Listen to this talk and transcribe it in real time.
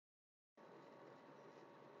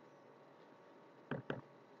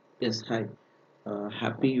Yes, hi.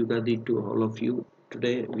 Happy Yugadi to all of you.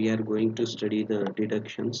 Today we are going to study the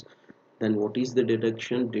deductions. Then what is the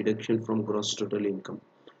deduction? Deduction from gross total income.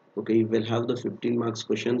 Okay, we'll have the 15 marks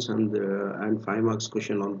questions and 5 marks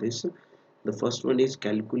question on this. The first one is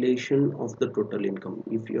calculation of the total income.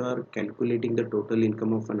 If you are calculating the total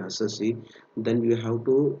income of an assessee, then you have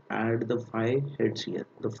to add the 5 heads here.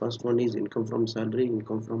 The first one is income from salary,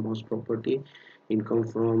 income from house property, income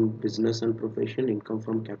from business and profession, income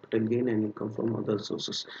from capital gain, and income from other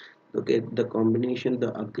sources. Okay, the combination,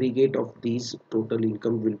 the aggregate of these total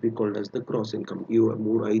income will be called as the gross income. You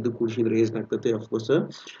more either ಕೂಡಿಸಿದ್ರೆ ಏನಾಗ್ತದೆ of course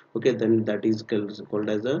okay, then that is called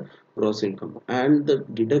as a gross income. And the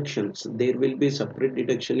deductions, there will be separate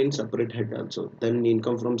deduction in separate head also. Then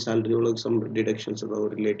income from salary ಒಳಗೆ some deductions are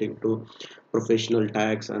relating to professional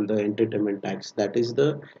tax and the entertainment tax. That is the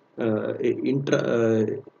intra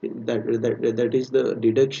that is the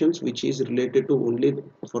deductions which is related to only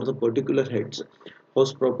for the particular heads.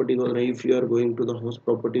 House property, or if you are going to the house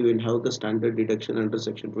property, will have the standard deduction under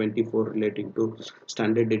section 24 relating to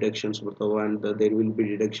standard deductions, and there will be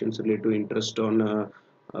deductions related to interest on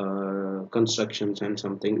constructions and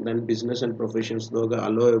something. Then business and professions, though the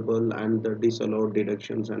allowable and the disallowed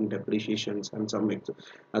deductions and depreciations and some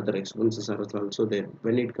other expenses are also there.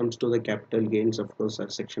 When it comes to the capital gains, of course,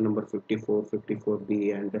 section number 54, 54B,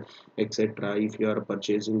 and etc. If you are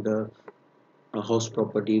purchasing the house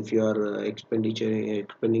property, if you are expending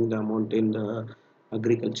the amount in the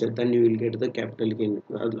agriculture, then you will get the capital gain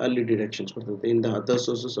early deductions. In the other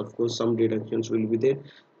sources, of course, some deductions will be there,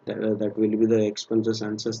 that will be the expenses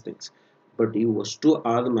and such things. But you was to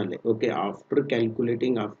ಆದ್ಮೇಲೆ, okay, after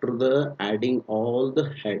calculating, after the adding all the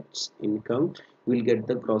heads income, you will get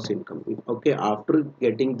the gross income. Okay, after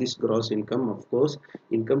getting this gross income, of course,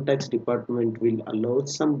 income tax department will allow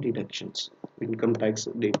some deductions. Income tax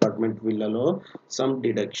department will allow some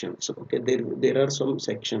deductions. Okay, there are some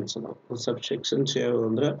sections now. Subsections have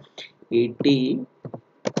under 80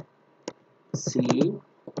 C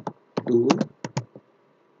to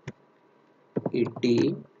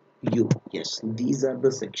 80 U. Yes, these are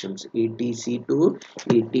the sections 80 C to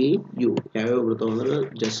 80 U.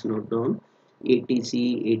 Just note down 80 C,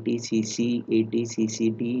 80 CC, 80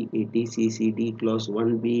 CCD, 80 CCD clause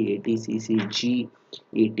 1B, 80 CCG,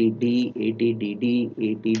 80 D, 80 DD,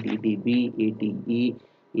 80 DDB, 80 E,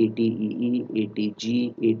 80 EE, 80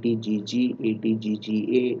 G, 80 GG, 80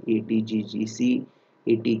 GGA, 80 GGC,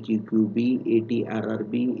 80 QQB, 80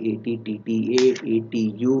 RRB, 80 TTA, 80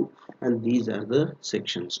 U, and these are the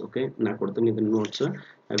sections. Okay, now the notes.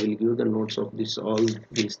 I will give the notes of this all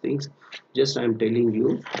these things. Just I am telling you,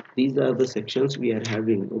 these are the sections we are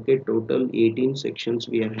having. Okay, total 18 sections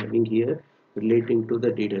we are having here relating to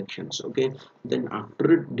the deductions. Okay, then after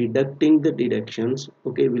deducting the deductions,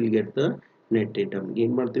 okay, we'll get the net income.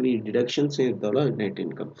 Again, deductions net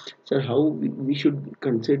income. So how we should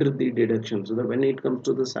consider the deductions? So that when it comes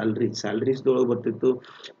to the salaries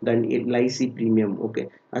then LIC premium. Okay,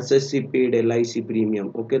 assessee paid LIC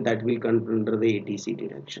premium. Okay, that will come under the ATC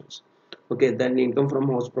deductions. Okay, then income from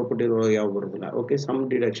house property okay, some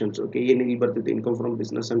deductions. Okay, income from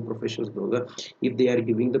business and professions, if they are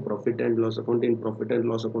giving the profit and loss account, in profit and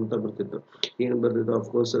loss account of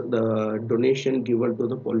course the donation given to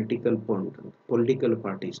the political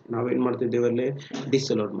parties ನಾವು ಏನು ಮಾಡ್ತಿದ್ದೇವೆ ಅಲ್ಲಿ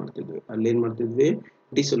disallowed ಮಾಡ್ತಿದ್ವಿ, ಅಲ್ಲಿ ಏನು ಮಾಡ್ತಿದ್ವಿ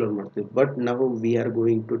disallowed ಮಾಡ್ತಿದ್ವಿ. But now we are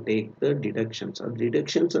going to take the deductions.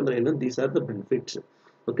 Deductions ಅಂದ್ರೆ ಏನು? These are the benefits.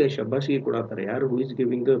 Okay, ಶಬ್ಬಾಶಿಗೆ ಕೊಡತಾರೆ ಯಾರು? Who is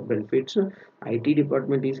giving the benefits? IT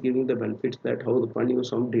department is giving the benefits, that ಹೌದಪ್ಪ ನೀವು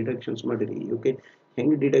some deductions ಮಾಡಿರಿ. Okay,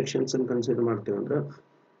 ಹೆಂಗ್ deductions ಅನ್ನು consider ಮಾಡ್ತೇವೆ ಅಂದ್ರೆ,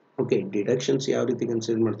 okay, deductions ಯಾವ ರೀತಿ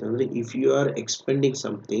ಕನ್ಸಿಡರ್ ಮಾಡ್ತೇವೆ ಅಂದ್ರೆ, if you are expending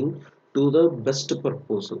something to the best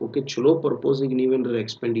purpose. Okay, ಚಲೋ ಪರ್ಪೋಸಿಗೆ ನೀವೇನಾರ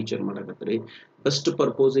ಎಕ್ಸ್ಪೆಂಡಿಚರ್ ಮಾಡಕತ್ತೀರಿ, ಬೆಸ್ಟ್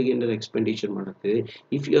ಪರ್ಪೋಸಿಗೆ ಏನಾರ expenditure ಮಾಡತ್ತೀರಿ,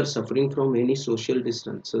 if you are suffering from any social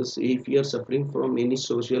distances, if you are suffering from any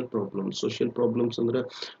social problems ಅಂದ್ರೆ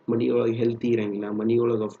ಮನೆಯೊಳಗೆ healthy ಇರಂಗಿಲ್ಲ,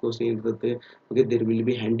 ಮನೆಯೊಳಗೆ of course ಏನಿರ್ತದೆ, okay, there will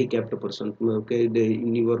be handicapped person. Okay,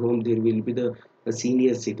 in your home there will be the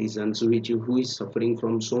senior citizens who is suffering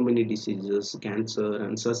from so many diseases, cancer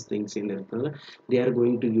and such things in it. They are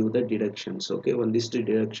going to give the deductions. Okay, one list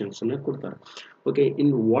deductions ಕೊಡ್ತಾರೆ. Okay, in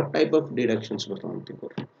what type of deductions ಬರ್ತಾವ ಅಂತ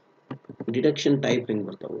ತಿಳ್ಕೊರಿ. Deduction type ಹೆಂಗ್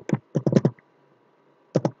ಬರ್ತಾವು?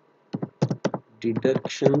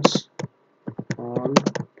 Deductions on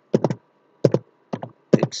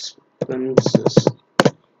expenses.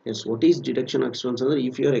 Yes, what is deduction expense?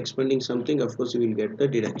 If you are expending something, of course you will get the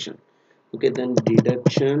deduction. Okay, then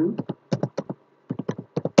deduction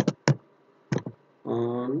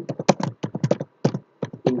on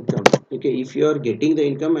income. Okay, if you are getting the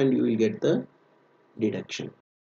income, and you will get the deduction.